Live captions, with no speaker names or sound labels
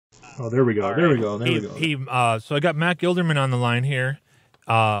Oh, there we go. All There we right. go. There we go. So I got Matt Gilderman on the line here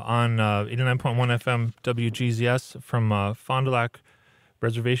on 89.1 FM WGZS from Fond du Lac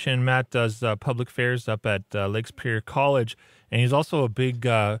Reservation. Matt does public affairs up at Lake Superior College, and he's also a big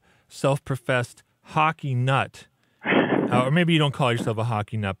self-professed hockey nut. Or maybe you don't call yourself a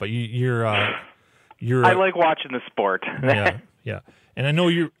hockey nut, but you're. I like watching the sport. Yeah. And I know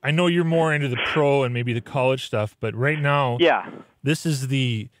you're more into the pro and maybe the college stuff, but right now, this is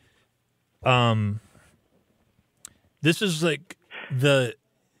the, this is like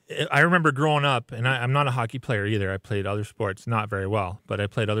I remember growing up, and I'm not a hockey player either. I played other sports, not very well, but I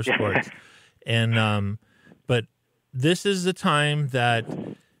played other sports, and but this is the time that,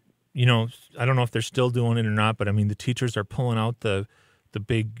 you know, I don't know if they're still doing it or not, but I mean the teachers are pulling out the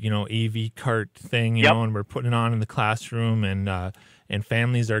big, you know, AV cart thing, you know, and we're putting it on in the classroom, and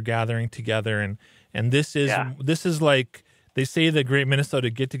families are gathering together, and this is like they say the Great Minnesota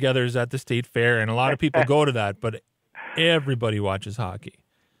Get-Togethers at the State Fair, and a lot of people go to that, but everybody watches hockey.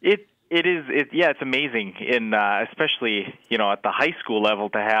 It's amazing, especially, you know, at the high school level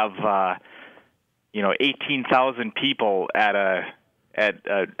to have 18,000 people at a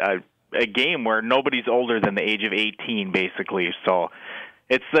game where nobody's older than the age of 18, basically. So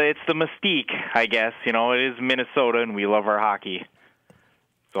it's the mystique, I guess. You know, it is Minnesota, and we love our hockey.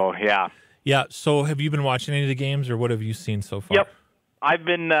 So yeah. So have you been watching any of the games, or what have you seen so far? Yep, I've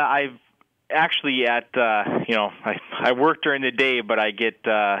actually I work during the day, but I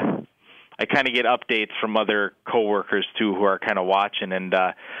kind of get updates from other coworkers too who are kind of watching, and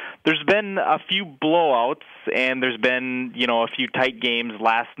there's been a few blowouts, and there's been, you know, a few tight games.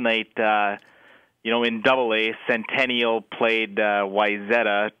 Last night, in AA, Centennial played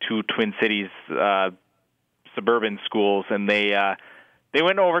Wayzata, two Twin Cities suburban schools, and they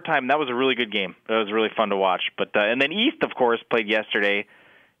went to overtime. That was a really good game. That was really fun to watch. But and then East, of course, played yesterday,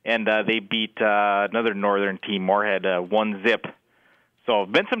 and they beat another northern team, Moorhead, 1-0. So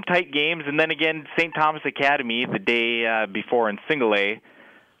been some tight games, and then again, St. Thomas Academy the day before in Single A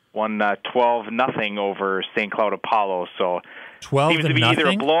won 12-0 over St. Cloud Apollo. So 12 seems to be either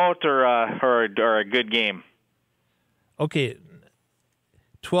a blowout or a good game. Okay,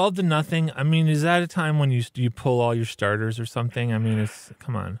 12-0. I mean, is that a time when you pull all your starters or something? I mean,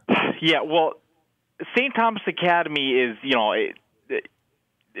 come on. Yeah, well, St. Thomas Academy is, you know,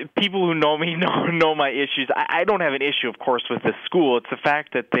 people who know me know my issues. I don't have an issue, of course, with the school. It's the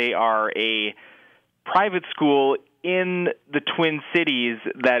fact that they are a private school in the Twin Cities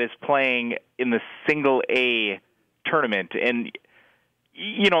that is playing in the Single A tournament, and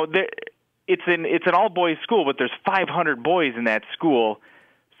you know, it's an all boys school, but there's 500 boys in that school.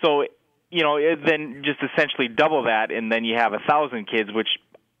 So, you know, then just essentially double that, and then you have 1,000 kids, which,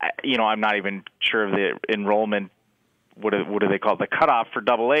 you know, I'm not even sure of the enrollment. What do they call it? The cutoff for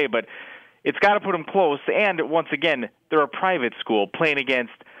AA, but it's got to put them close. And once again, they're a private school playing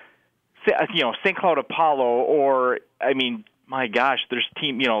against, you know, St. Cloud Apollo, or I mean, my gosh, there's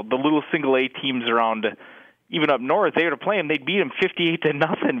the little Single A teams around, even up north. They were to play them, they'd beat them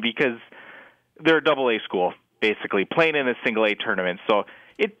 58-0 because they're a AA school basically playing in a Single A tournament. So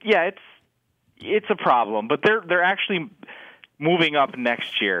it's a problem, but they're actually moving up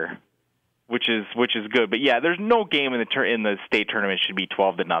next year, which is good. But yeah, there's no game in the state tournament should be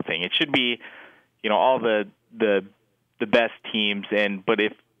 12-0. It should be, you know, all the best teams, but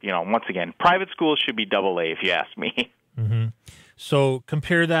if, you know, once again, private schools should be AA if you ask me. Mm-hmm. So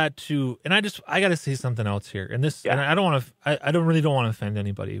compare that to, and I got to say something else here, and this, and I don't want to, I don't want to offend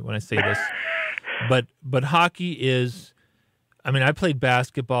anybody when I say this, but hockey is, I mean, I played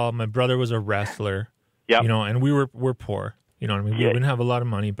basketball. My brother was a wrestler, you know, and we're poor. You know what I mean? We didn't have a lot of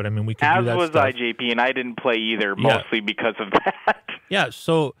money, but I mean, we could do that stuff. As was IJP, and I didn't play either, mostly because of that. Yeah,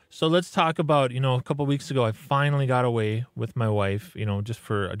 so let's talk about, you know, a couple of weeks ago, I finally got away with my wife, you know, just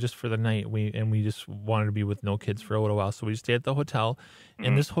for the night. We just wanted to be with no kids for a little while, so we stayed at the hotel,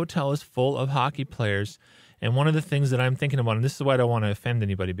 and this hotel is full of hockey players. And one of the things that I'm thinking about, and this is why I don't want to offend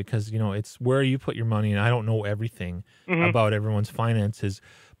anybody, because, you know, it's where you put your money, and I don't know everything about everyone's finances.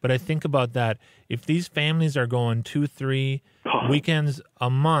 But I think about that. If these families are going 2-3 weekends a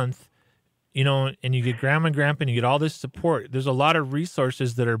month, you know, and you get grandma and grandpa and you get all this support, there's a lot of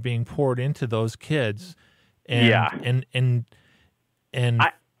resources that are being poured into those kids. And, and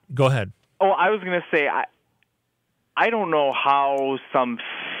go ahead. Oh, I was going to say, I don't know how some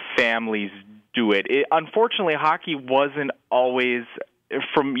families do it. Unfortunately, hockey wasn't always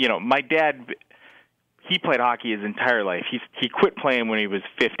from, you know, my dad, he played hockey his entire life. He quit playing when he was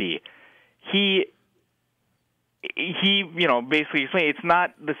 50. He you know, basically explained it's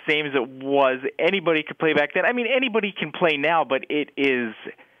not the same as it was. Anybody could play back then. I mean, anybody can play now, but it is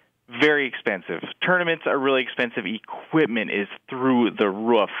very expensive. Tournaments are really expensive. Equipment is through the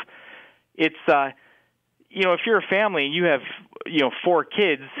roof. It's, if you're a family and you have, 4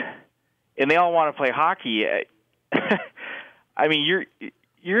 kids and they all want to play hockey, I mean,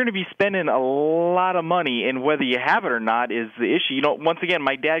 you're going to be spending a lot of money, and whether you have it or not is the issue. Once again,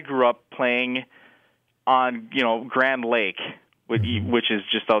 my dad grew up playing on, Grand Lake, which is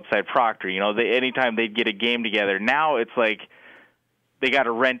just outside Proctor. Anytime they'd get a game together. Now it's like they got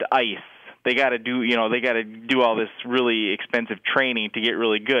to rent ice. They got to do all this really expensive training to get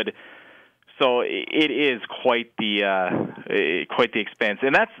really good. So it is quite the expense,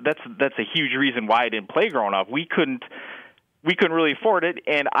 and that's a huge reason why I didn't play growing up. We couldn't really afford it,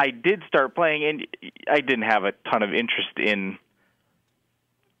 and I did start playing, and I didn't have a ton of interest in.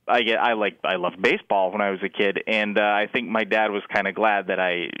 I loved baseball when I was a kid, and I think my dad was kind of glad that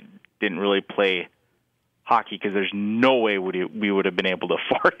I didn't really play hockey because there's no way we would have been able to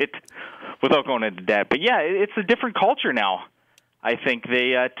afford it without going into debt. But yeah, it's a different culture now. I think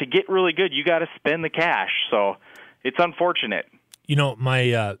to get really good, you got to spend the cash. So it's unfortunate.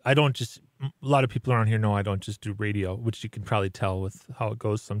 I don't just. A lot of people around here know I don't just do radio, which you can probably tell with how it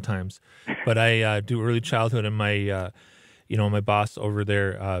goes sometimes. But I do early childhood, and my my boss over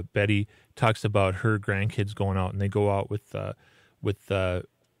there, Betty, talks about her grandkids going out, and they go out with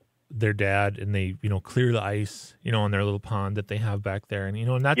their dad, and they clear the ice, on their little pond that they have back there,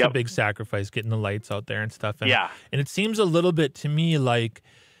 and that's a big sacrifice, getting the lights out there and stuff. And, and it seems a little bit to me like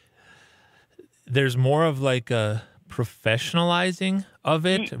there's more of like a professionalizing of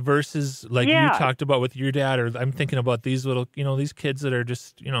it versus like you talked about with your dad, or I'm thinking about these little, these kids that are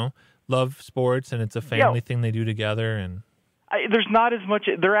just, love sports, and it's a family thing they do together. And there's not as much.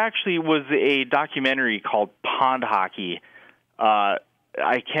 There actually was a documentary called Pond Hockey. I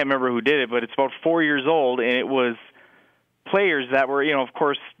can't remember who did it, but it's about 4 years old, and it was players that were, of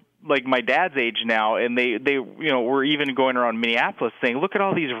course, like my dad's age now, and they were even going around Minneapolis saying, look at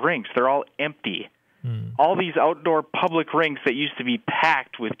all these rinks. They're all empty. All these outdoor public rinks that used to be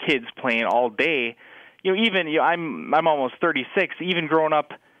packed with kids playing all day. I'm almost 36. Even growing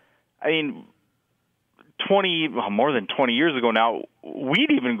up, I mean, more than 20 years ago now,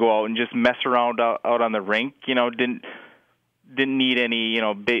 we'd even go out and just mess around out on the rink. Didn't need any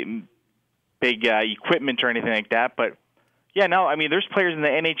big equipment or anything like that. But yeah, no, I mean, there's players in the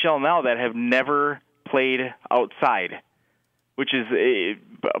NHL now that have never played outside, which is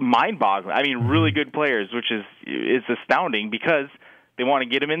mind-boggling. I mean, really good players, which is astounding because they want to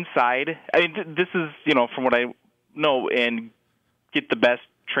get them inside. I mean, this is, from what I know, and get the best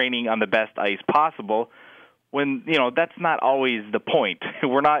training on the best ice possible when, that's not always the point.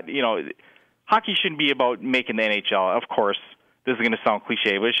 We're not, hockey shouldn't be about making the NHL. Of course, this is going to sound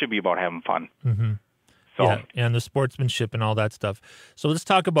cliche, but it should be about having fun. Mm-hmm. So. Yeah, and the sportsmanship and all that stuff. So let's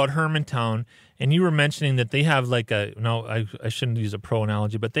talk about Hermantown. And you were mentioning that they have like I shouldn't use a pro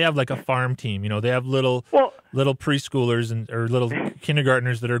analogy, but they have like a farm team. They have little preschoolers or little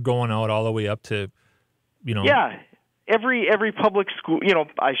kindergartners that are going out all the way up to, Yeah, every public school,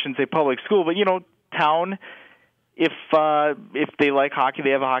 I shouldn't say public school, but town. If they like hockey, they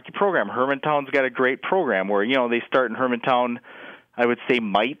have a hockey program. Hermantown's got a great program where they start in Hermantown, I would say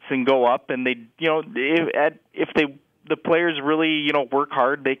mites, and go up, and they if the players really work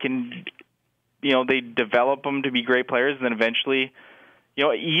hard, they can they develop them to be great players, and then eventually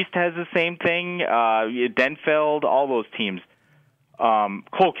East has the same thing, Denfeld, all those teams.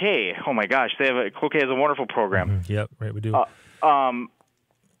 Cloquet, oh my gosh, Cloquet has a wonderful program. Mm-hmm. Yep, right, we do. Yeah,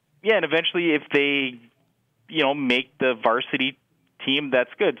 and eventually if they make the varsity team, that's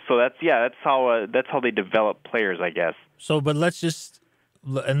good. So that's how they develop players, I guess. So, but let's just,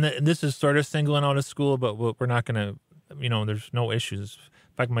 and this is sort of singling out a school, but we're not going to, there's no issues.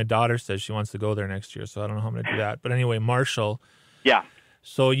 In fact, my daughter says she wants to go there next year, so I don't know how I'm going to do that. But anyway, Marshall. Yeah.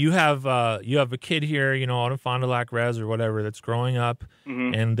 So you have a kid here, out in Fond du Lac Res or whatever, that's growing up,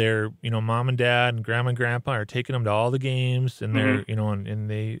 and they're, mom and dad and grandma and grandpa are taking them to all the games, and they're, and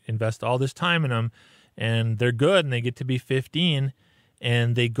they invest all this time in them, and they're good, and they get to be 15,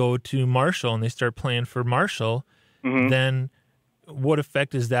 and they go to Marshall and they start playing for Marshall. Then what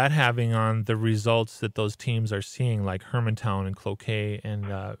effect is that having on the results that those teams are seeing, like Hermantown and Cloquet and,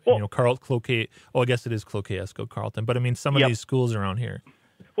 Cloquet? Oh, I guess it is Cloquet, Esco, Carleton. But, I mean, some of these schools around here.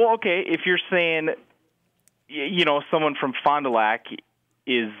 Well, okay, if you're saying, someone from Fond du Lac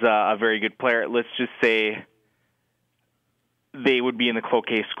is a very good player, let's just say they would be in the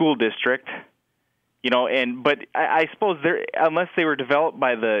Cloquet school district. But I suppose unless they were developed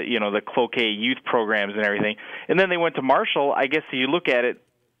by the Cloquet youth programs and everything, and then they went to Marshall, I guess you look at it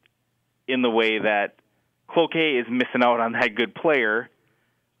in the way that Cloquet is missing out on that good player,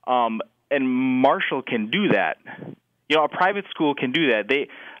 And Marshall can do that. A private school can do that.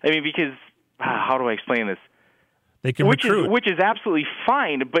 Because how do I explain this? They can recruit. Which is absolutely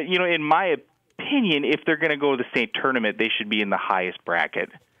fine. But, in my opinion, if they're going to go to the state tournament, they should be in the highest bracket.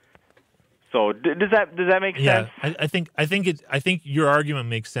 So does that make sense? Yeah, I think your argument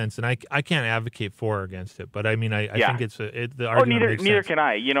makes sense, and I can't advocate for or against it. But I think the argument makes sense. Neither can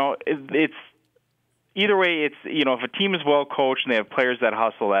I. It's either way. It's if a team is well coached and they have players that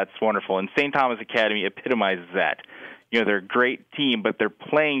hustle, that's wonderful. And St. Thomas Academy epitomizes that. They're a great team, but they're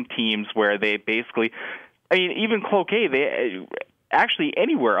playing teams where they basically, even Cloquet, they actually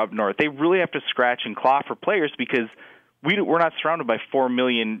anywhere up north, they really have to scratch and claw for players because we're not surrounded by 4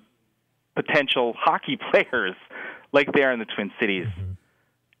 million potential hockey players like they are in the Twin Cities. Mm-hmm.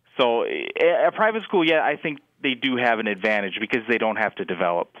 So a private school, I think they do have an advantage because they don't have to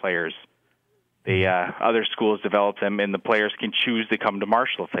develop players. Other schools develop them, and the players can choose to come to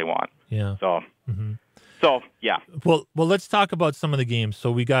Marshall if they want. Yeah. So. Mm-hmm. So, yeah. Well, let's talk about some of the games.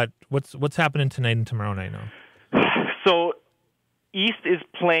 So we got what's happening tonight and tomorrow night now. So East is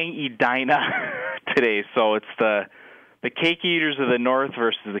playing Edina today. So it's the Cake Eaters of the North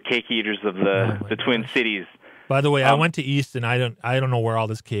versus the Cake Eaters of the Twin Cities. By the way, I went to East and I don't know where all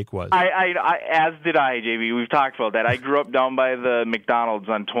this cake was. I as did I, JB. We've talked about that. I grew up down by the McDonald's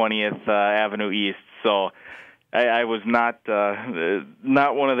on 20th Avenue East. So I was not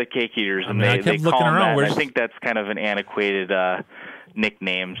one of the Cake Eaters, and they call them that. I think that's kind of an antiquated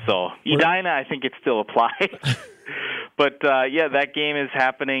nickname. So Edina, I think it still applies. But that game is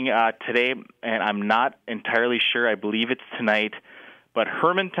happening today, and I'm not entirely sure. I believe it's tonight. But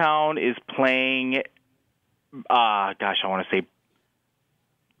Hermantown is playing. I want to say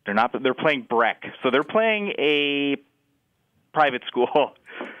they're not. But they're playing Breck, so they're playing a private school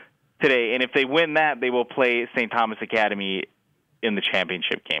today, and if they win that, they will play St. Thomas Academy in the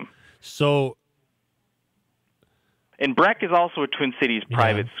championship game. So, and Breck is also a Twin Cities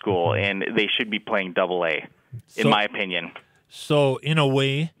private school, and they should be playing AA, in my opinion. So, in a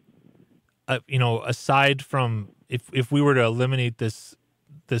way, aside from if we were to eliminate this,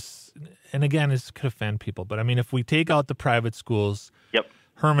 and again, this could offend people, but if we take out the private schools,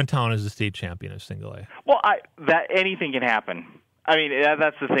 Hermantown is the state champion of single A. Well, anything can happen.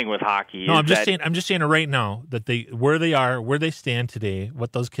 That's the thing with hockey. No, I'm just saying it right now that where they stand today,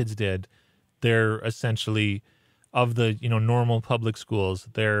 what those kids did, they're essentially of the normal public schools.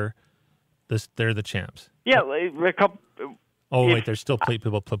 They're the champs. Yeah, a couple. Oh wait, there's still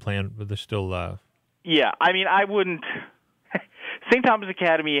people playing, but they're still. I wouldn't. St. Thomas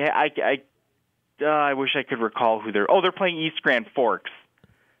Academy. I wish I could recall who they're. Oh, they're playing East Grand Forks.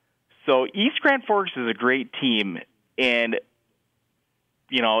 So East Grand Forks is a great team, and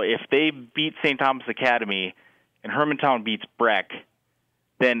if they beat St. Thomas Academy and Hermantown beats Breck,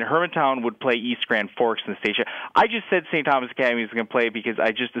 then Hermantown would play East Grand Forks in the station. I just said St. Thomas Academy is going to play because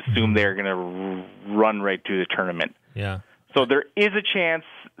I just assumed they're going to run right through the tournament. Yeah. So there is a chance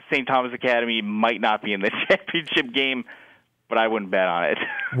St. Thomas Academy might not be in the championship game, but I wouldn't bet on it.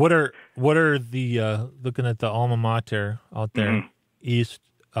 What are the looking at the alma mater out there, East?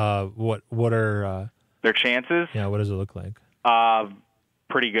 What are their chances? Yeah. What does it look like?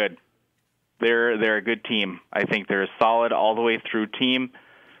 Pretty good. They're a good team. I think they're a solid all the way through team,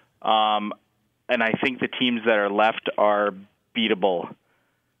 and I think the teams that are left are beatable.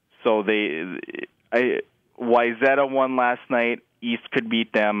 So Wayzata won last night. East could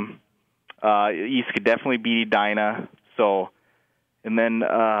beat them. East could definitely beat Edina. So, and then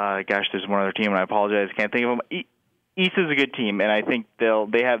there's one other team, and I apologize, I can't think of them. East is a good team, and I think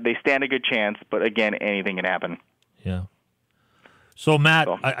they stand a good chance. But again, anything can happen. Yeah. So Matt,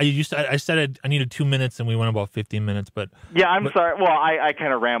 I said I needed 2 minutes, and we went about 15 minutes. But I'm sorry. Well, I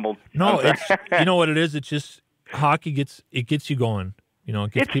kind of rambled. No, it's you know what it is. It's just hockey gets you going.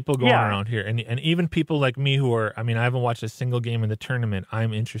 It gets people going around here, and even people like me who are. I haven't watched a single game in the tournament.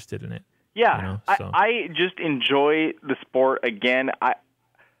 I'm interested in it. Yeah, I just enjoy the sport. Again,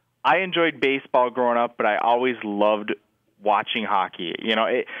 I enjoyed baseball growing up, but I always loved watching hockey.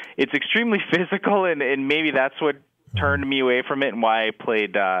 It's extremely physical, and maybe that's what turned me away from it and why I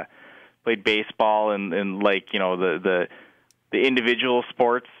played baseball and like the individual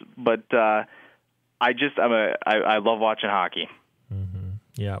sports. But I love watching hockey. Mm-hmm.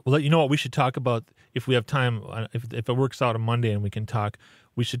 Yeah. Well, you know what we should talk about if we have time. If it works out on Monday and we can talk,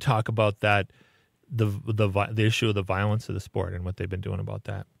 we should talk about that the issue of the violence of the sport and what they've been doing about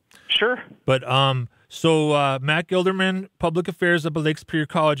that. Sure. But so Matt Gilderman, Public Affairs up at Lake Superior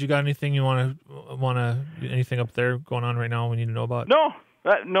College. You got anything you want to anything up there going on right now we need to know about? No.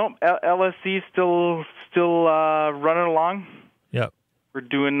 LSC still running along. Yep. we're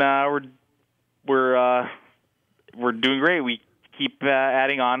doing we're doing great. We keep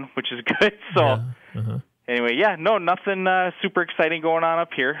adding on, which is good. So anyway, nothing super exciting going on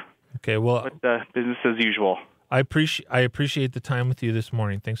up here. Okay, well, but business as usual. I appreciate the time with you this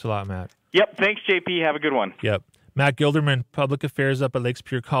morning. Thanks a lot, Matt. Yep, thanks, JP. Have a good one. Yep. Matt Gilderman, Public Affairs up at Lake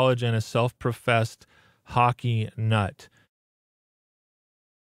Superior College and a self-professed hockey nut.